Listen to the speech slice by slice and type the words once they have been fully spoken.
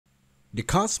The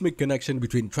cosmic connection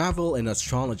between travel and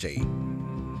astrology.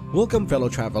 Welcome fellow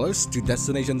travelers to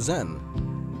Destination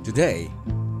Zen. Today,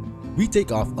 we take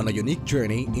off on a unique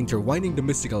journey intertwining the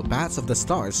mystical paths of the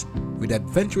stars with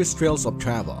adventurous trails of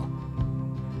travel.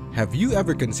 Have you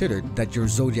ever considered that your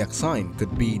zodiac sign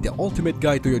could be the ultimate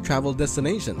guide to your travel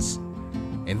destinations?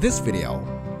 In this video,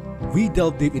 we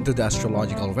delve deep into the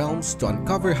astrological realms to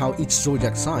uncover how each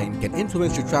zodiac sign can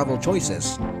influence your travel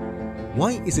choices.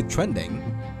 Why is it trending?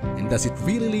 And does it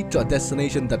really lead to a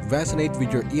destination that resonates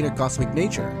with your inner cosmic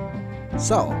nature?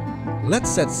 So, let's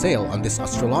set sail on this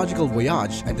astrological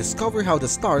voyage and discover how the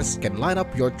stars can line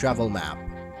up your travel map.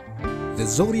 The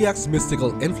Zodiac's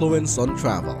mystical influence on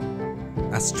travel.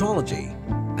 Astrology,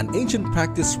 an ancient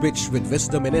practice rich with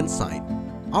wisdom and insight,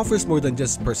 offers more than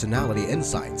just personality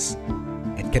insights.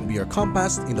 It can be your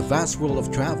compass in the vast world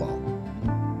of travel.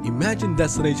 Imagine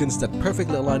destinations that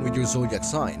perfectly align with your zodiac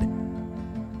sign,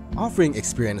 offering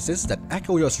experiences that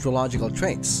echo your astrological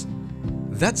traits.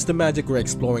 That's the magic we're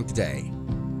exploring today.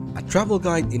 A travel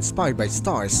guide inspired by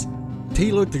stars,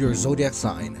 tailored to your zodiac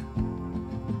sign.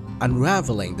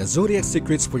 Unraveling the zodiac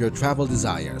secrets for your travel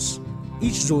desires.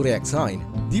 Each zodiac sign,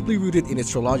 deeply rooted in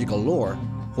astrological lore,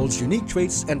 holds unique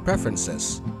traits and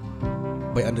preferences.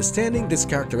 By understanding these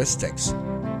characteristics,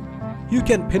 you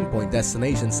can pinpoint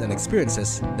destinations and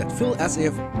experiences that feel as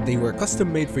if they were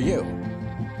custom-made for you.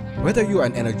 Whether you are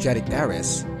an energetic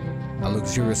Aries, a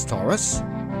luxurious Taurus,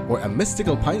 or a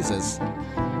mystical Pisces,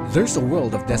 there's a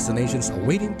world of destinations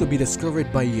awaiting to be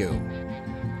discovered by you.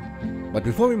 But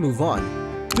before we move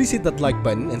on, please hit that like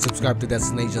button and subscribe to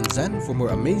Destination Zen for more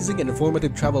amazing and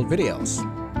informative travel videos.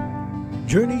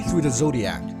 Journey through the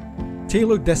Zodiac.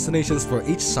 Tailored destinations for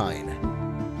each sign.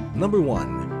 Number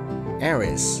 1.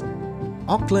 Aries,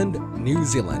 Auckland, New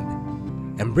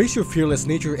Zealand. Embrace your fearless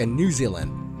nature in New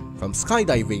Zealand. From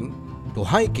skydiving to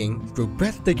hiking through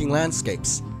breathtaking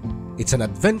landscapes, it's an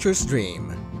adventurous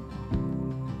dream.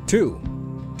 2.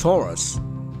 Taurus,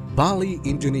 Bali,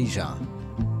 Indonesia.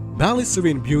 Bali's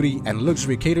serene beauty and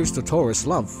luxury caters to Taurus'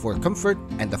 love for comfort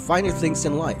and the finer things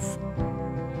in life.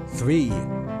 3.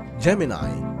 Gemini,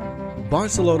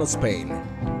 Barcelona, Spain.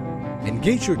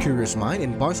 Engage your curious mind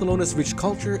in Barcelona's rich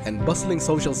culture and bustling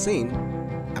social scene,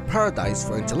 a paradise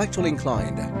for intellectually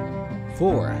inclined.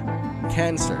 4.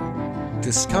 Cancer,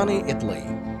 Tuscany, Italy.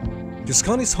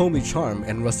 Tuscany's homely charm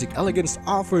and rustic elegance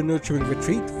offer a nurturing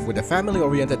retreat for the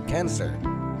family-oriented Cancer.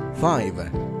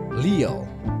 5. Leo,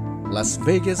 Las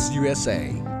Vegas,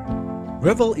 USA.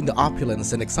 Revel in the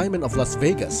opulence and excitement of Las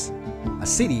Vegas, a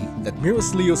city that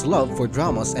mirrors Leo's love for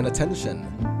dramas and attention.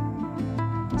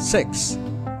 6.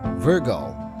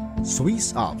 Virgo,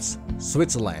 Swiss Alps,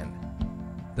 Switzerland.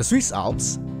 The Swiss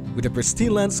Alps, with their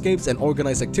pristine landscapes and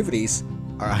organized activities,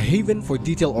 are a haven for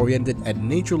detail-oriented and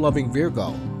nature-loving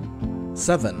Virgo.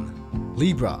 7.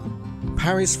 Libra,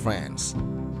 Paris, France.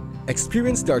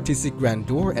 Experience the artistic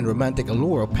grandeur and romantic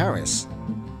allure of Paris,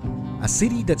 a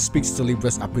city that speaks to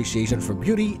Libra's appreciation for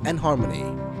beauty and harmony.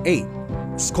 8.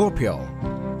 Scorpio,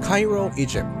 Cairo,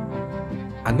 Egypt.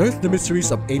 Unearth the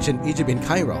mysteries of ancient Egypt in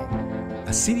Cairo,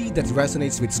 a city that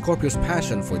resonates with Scorpio's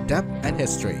passion for depth and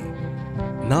history.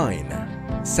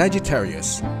 9.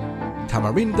 Sagittarius,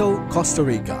 Tamarindo, Costa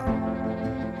Rica.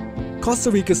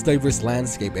 Costa Rica's diverse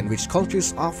landscape and rich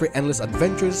cultures offer endless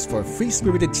adventures for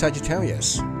free-spirited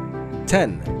Sagittarius.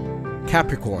 10.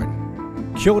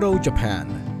 Capricorn, Kyoto, Japan.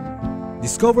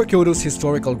 Discover Kyoto's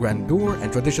historical grandeur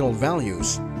and traditional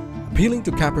values, appealing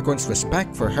to Capricorn's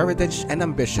respect for heritage and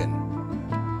ambition.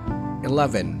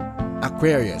 11.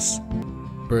 Aquarius,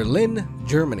 Berlin,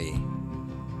 Germany.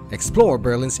 Explore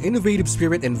Berlin's innovative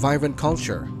spirit and vibrant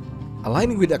culture,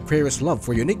 aligning with Aquarius' love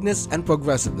for uniqueness and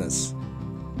progressiveness.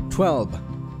 12.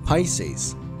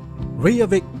 Pisces,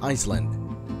 Reykjavik, Iceland.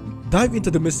 Dive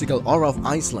into the mystical aura of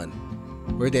Iceland,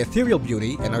 where the ethereal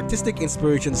beauty and artistic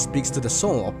inspiration speaks to the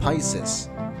soul of Pisces.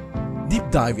 Deep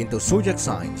dive into zodiac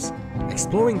signs,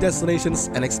 exploring destinations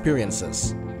and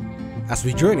experiences. As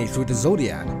we journey through the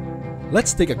zodiac,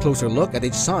 let's take a closer look at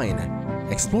each sign,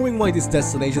 exploring why these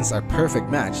destinations are a perfect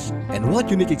match and what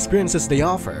unique experiences they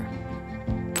offer.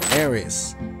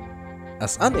 Aries.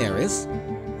 As an Aries,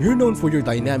 you're known for your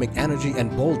dynamic energy and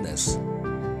boldness.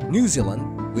 New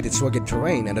Zealand, with its rugged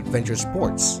terrain and adventure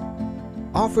sports,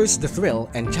 offers the thrill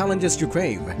and challenges you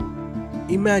crave.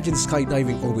 Imagine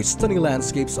skydiving over stunning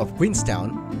landscapes of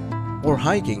Queenstown or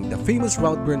hiking the famous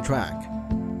Routeburn track.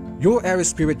 Your Aries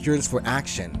spirit yearns for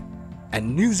action,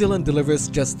 and New Zealand delivers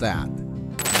just that.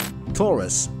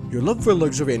 Taurus, your love for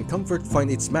luxury and comfort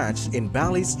finds its match in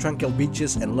Bali's tranquil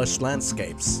beaches and lush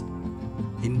landscapes.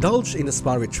 Indulge in a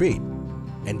spa retreat,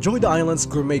 enjoy the island's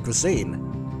gourmet cuisine,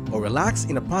 or relax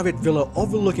in a private villa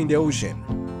overlooking the ocean.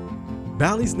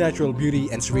 Bali's natural beauty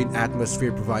and serene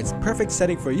atmosphere provides perfect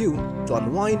setting for you to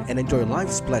unwind and enjoy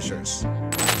life's pleasures.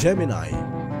 Gemini,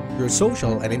 your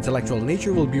social and intellectual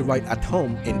nature will be right at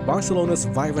home in Barcelona's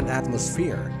vibrant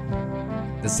atmosphere.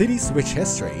 The city's rich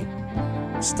history,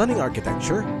 stunning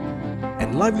architecture,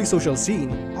 and lively social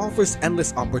scene offers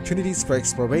endless opportunities for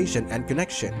exploration and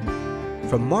connection.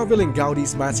 From marveling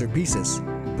Gaudi's masterpieces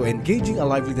to engaging a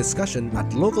lively discussion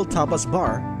at local tapas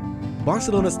bar,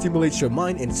 Barcelona stimulates your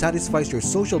mind and satisfies your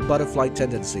social butterfly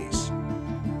tendencies.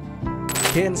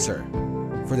 Cancer,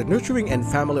 for the nurturing and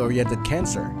family-oriented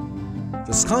Cancer,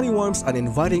 Tuscany warms an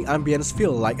inviting ambience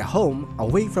feel like a home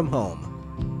away from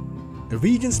home. The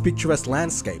region's picturesque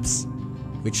landscapes,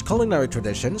 rich culinary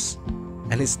traditions,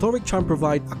 and historic charm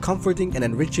provide a comforting and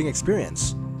enriching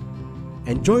experience.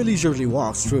 Enjoy leisurely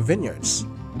walks through vineyards,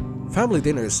 family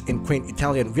dinners in quaint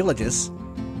Italian villages,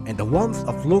 and the warmth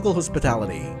of local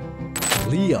hospitality.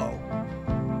 Leo,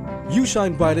 you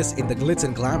shine brightest in the glitz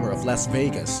and glamour of Las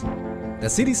Vegas. The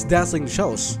city's dazzling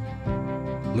shows,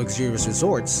 luxurious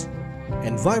resorts,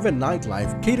 and vibrant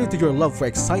nightlife cater to your love for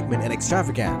excitement and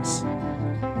extravagance.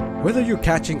 Whether you're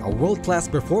catching a world-class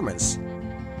performance,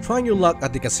 trying your luck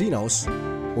at the casinos,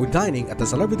 or dining at the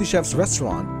celebrity chef's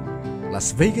restaurant,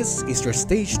 Las Vegas is your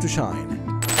stage to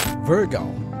shine. Virgo,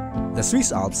 the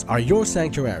Swiss Alps are your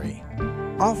sanctuary,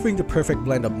 offering the perfect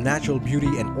blend of natural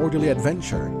beauty and orderly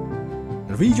adventure.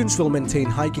 The regions will maintain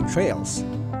hiking trails,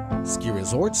 ski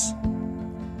resorts,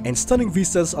 and stunning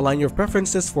vistas align your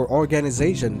preferences for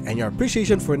organization and your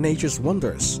appreciation for nature's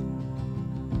wonders.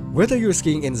 Whether you're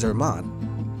skiing in Zermatt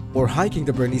or hiking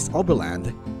the Bernese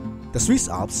Oberland, the Swiss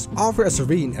Alps offer a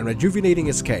serene and rejuvenating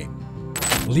escape.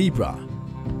 Libra,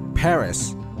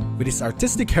 Paris, with its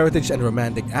artistic heritage and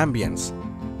romantic ambience,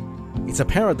 it's a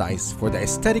paradise for the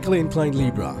aesthetically inclined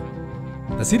Libra.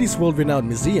 The city's world-renowned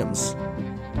museums,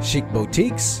 chic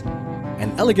boutiques,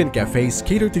 and elegant cafes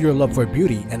cater to your love for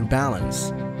beauty and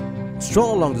balance.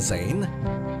 Stroll along the Seine,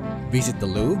 visit the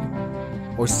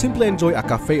Louvre, or simply enjoy a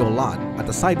café au lait at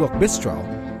the Sidewalk Bistro,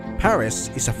 Paris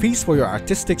is a feast for your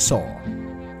artistic soul.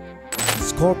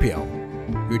 Scorpio,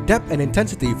 your depth and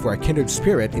intensity for a kindred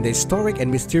spirit in the historic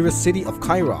and mysterious city of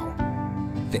Cairo.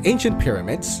 The ancient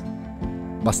pyramids,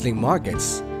 bustling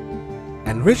markets,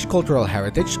 and rich cultural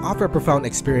heritage offer a profound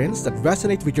experience that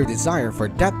resonates with your desire for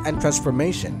depth and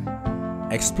transformation.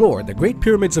 Explore the Great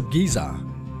Pyramids of Giza,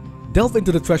 delve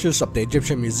into the treasures of the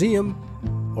Egyptian Museum,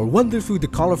 or wander through the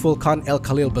colorful Khan El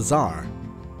Khalil Bazaar.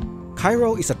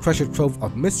 Cairo is a treasure trove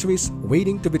of mysteries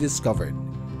waiting to be discovered.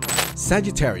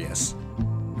 Sagittarius,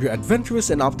 your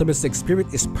adventurous and optimistic spirit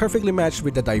is perfectly matched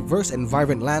with the diverse and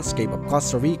vibrant landscape of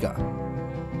Costa Rica.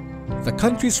 The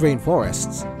country's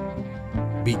rainforests,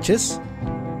 beaches,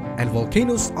 and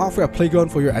volcanoes offer a playground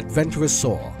for your adventurous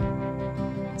soul.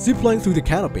 Zipline through the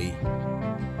canopy,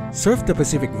 surf the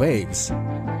Pacific waves,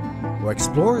 or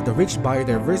explore the rich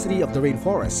biodiversity of the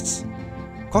rainforests.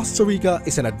 Costa Rica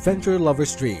is an adventure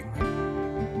lover's dream.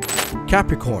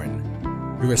 Capricorn,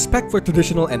 your respect for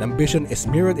traditional and ambition is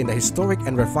mirrored in the historic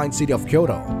and refined city of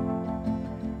Kyoto.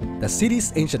 The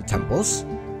city's ancient temples,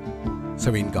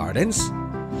 serene gardens,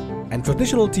 and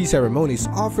traditional tea ceremonies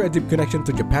offer a deep connection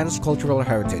to Japan's cultural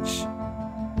heritage.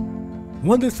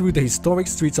 Wander through the historic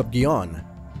streets of Gion,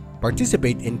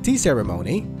 participate in tea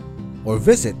ceremony, or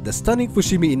visit the stunning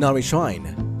Fushimi Inari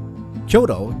Shrine.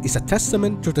 Kyoto is a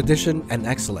testament to tradition and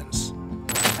excellence.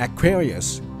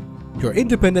 Aquarius, your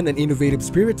independent and innovative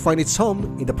spirit finds its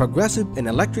home in the progressive and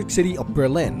electric city of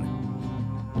Berlin.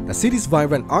 The city's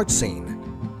vibrant art scene,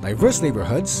 diverse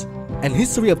neighborhoods, and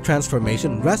history of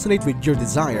transformation resonate with your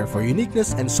desire for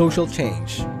uniqueness and social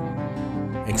change.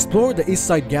 Explore the East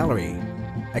Side Gallery,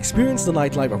 experience the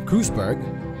nightlife of Kreuzberg,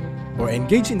 or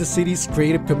engage in the city's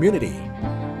creative community.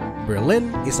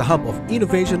 Berlin is a hub of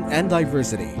innovation and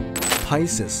diversity.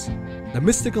 Pisces, the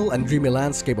mystical and dreamy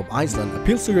landscape of Iceland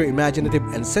appeals to your imaginative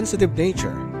and sensitive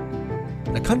nature.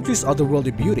 The country's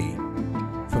otherworldly beauty,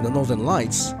 from the Northern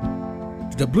Lights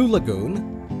to the Blue Lagoon,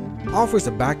 offers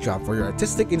a backdrop for your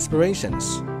artistic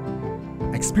inspirations.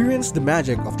 Experience the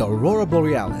magic of the Aurora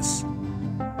Borealis,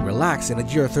 relax in the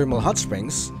geothermal hot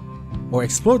springs, or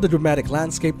explore the dramatic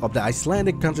landscape of the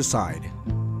Icelandic countryside.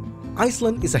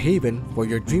 Iceland is a haven for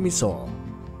your dreamy soul.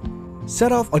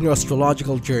 Set off on your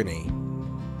astrological journey.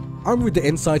 Armed with the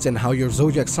insights on how your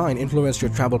zodiac sign influences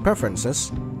your travel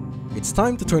preferences, it's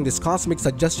time to turn these cosmic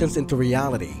suggestions into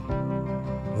reality.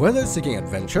 Whether seeking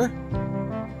adventure,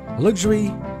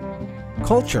 luxury,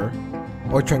 culture,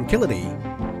 or tranquility,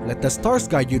 let the stars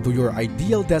guide you to your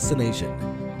ideal destination.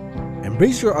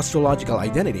 Embrace your astrological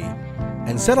identity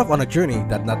and set off on a journey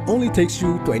that not only takes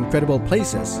you to incredible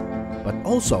places, but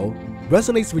also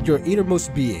resonates with your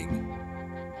innermost being.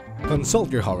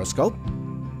 Consult your horoscope,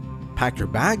 pack your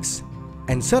bags,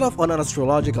 and set off on an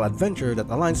astrological adventure that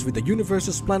aligns with the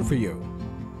universe's plan for you.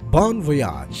 Bon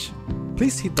voyage!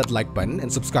 Please hit that like button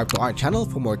and subscribe to our channel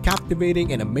for more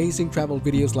captivating and amazing travel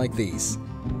videos like these.